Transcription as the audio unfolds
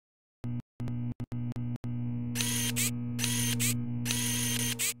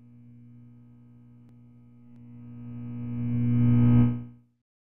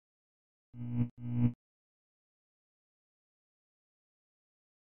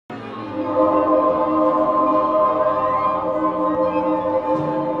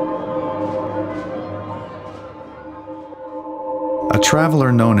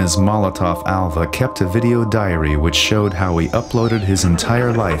traveler known as Molotov Alva kept a video diary which showed how he uploaded his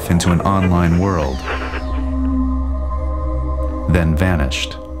entire life into an online world, then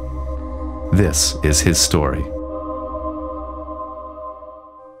vanished. This is his story.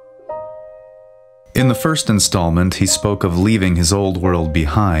 In the first installment, he spoke of leaving his old world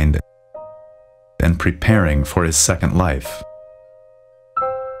behind and preparing for his second life.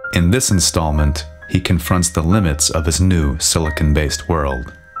 In this installment, he confronts the limits of his new silicon-based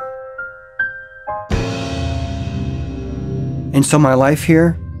world. And so my life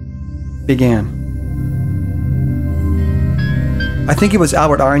here began. I think it was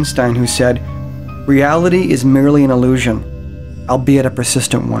Albert Einstein who said, "Reality is merely an illusion, albeit a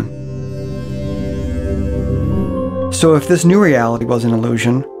persistent one." So if this new reality was an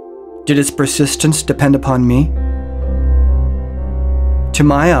illusion, did its persistence depend upon me? To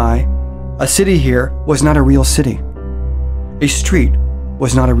my eye, a city here was not a real city. A street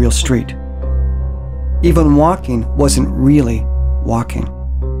was not a real street. Even walking wasn't really walking.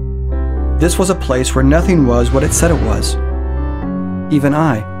 This was a place where nothing was what it said it was. Even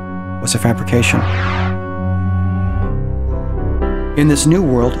I was a fabrication. In this new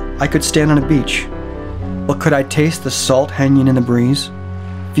world, I could stand on a beach, but could I taste the salt hanging in the breeze,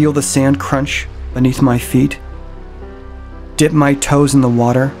 feel the sand crunch beneath my feet, dip my toes in the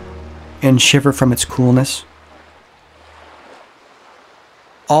water, and shiver from its coolness?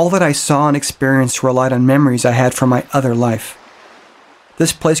 All that I saw and experienced relied on memories I had from my other life.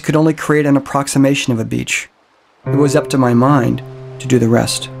 This place could only create an approximation of a beach. It was up to my mind to do the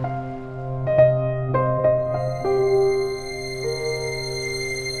rest.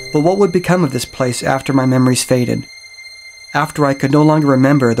 But what would become of this place after my memories faded? After I could no longer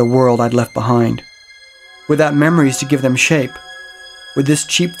remember the world I'd left behind? Without memories to give them shape, would this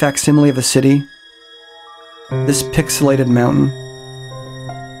cheap facsimile of a city, this pixelated mountain,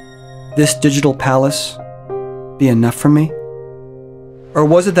 this digital palace be enough for me? Or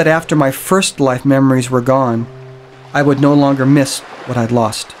was it that after my first life memories were gone, I would no longer miss what I'd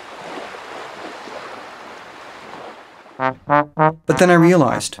lost? But then I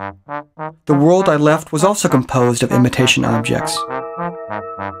realized, the world I left was also composed of imitation objects.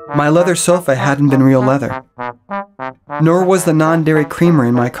 My leather sofa hadn't been real leather, nor was the non-dairy creamer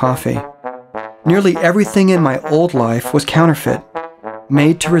in my coffee. Nearly everything in my old life was counterfeit,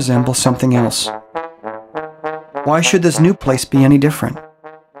 made to resemble something else. Why should this new place be any different?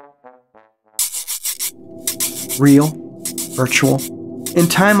 Real, virtual. In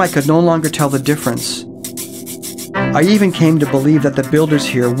time I could no longer tell the difference. I even came to believe that the builders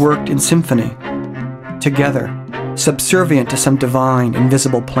here worked in symphony, together, subservient to some divine,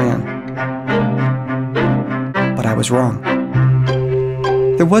 invisible plan. But I was wrong.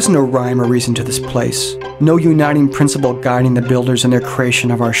 There was no rhyme or reason to this place, no uniting principle guiding the builders in their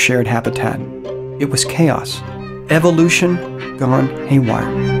creation of our shared habitat. It was chaos, evolution gone haywire.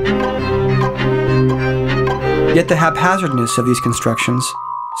 Yet the haphazardness of these constructions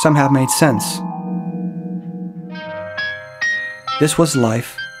somehow made sense. This was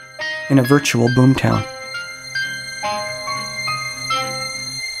life in a virtual boomtown.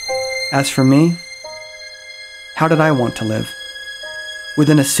 As for me, how did I want to live?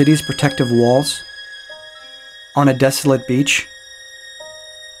 Within a city's protective walls? On a desolate beach?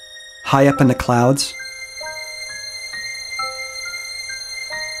 High up in the clouds?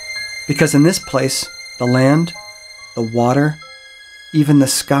 Because in this place, the land, the water, even the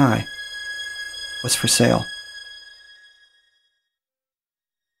sky was for sale.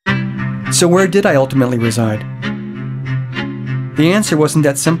 So where did I ultimately reside? The answer wasn't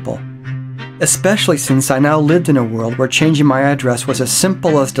that simple, especially since I now lived in a world where changing my address was as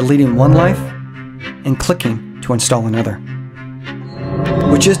simple as deleting one life and clicking to install another.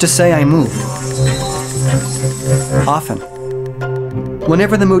 Which is to say, I moved. Often.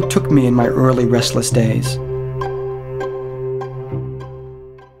 Whenever the mood took me in my early restless days.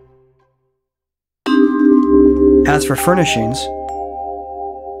 As for furnishings,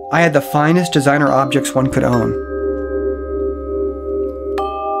 I had the finest designer objects one could own.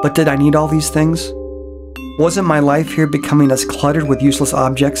 But did I need all these things? Wasn't my life here becoming as cluttered with useless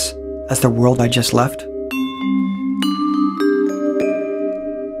objects as the world I just left?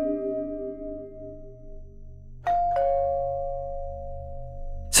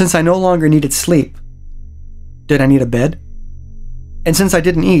 Since I no longer needed sleep, did I need a bed? And since I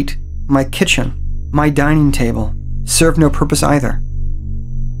didn't eat, my kitchen, my dining table, served no purpose either.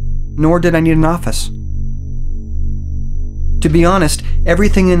 Nor did I need an office. To be honest,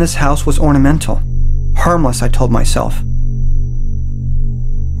 everything in this house was ornamental, harmless, I told myself.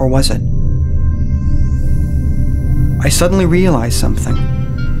 Or was it? I suddenly realized something.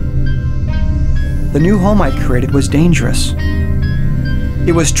 The new home I'd created was dangerous.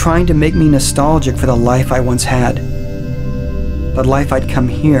 It was trying to make me nostalgic for the life I once had. The life I'd come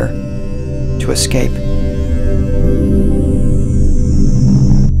here to escape.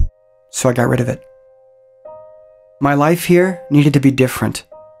 So I got rid of it. My life here needed to be different.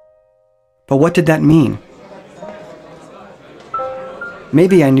 But what did that mean?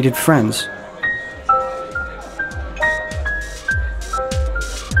 Maybe I needed friends.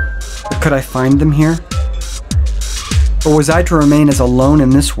 But could I find them here? Or was I to remain as alone in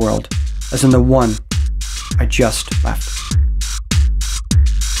this world as in the one I just left?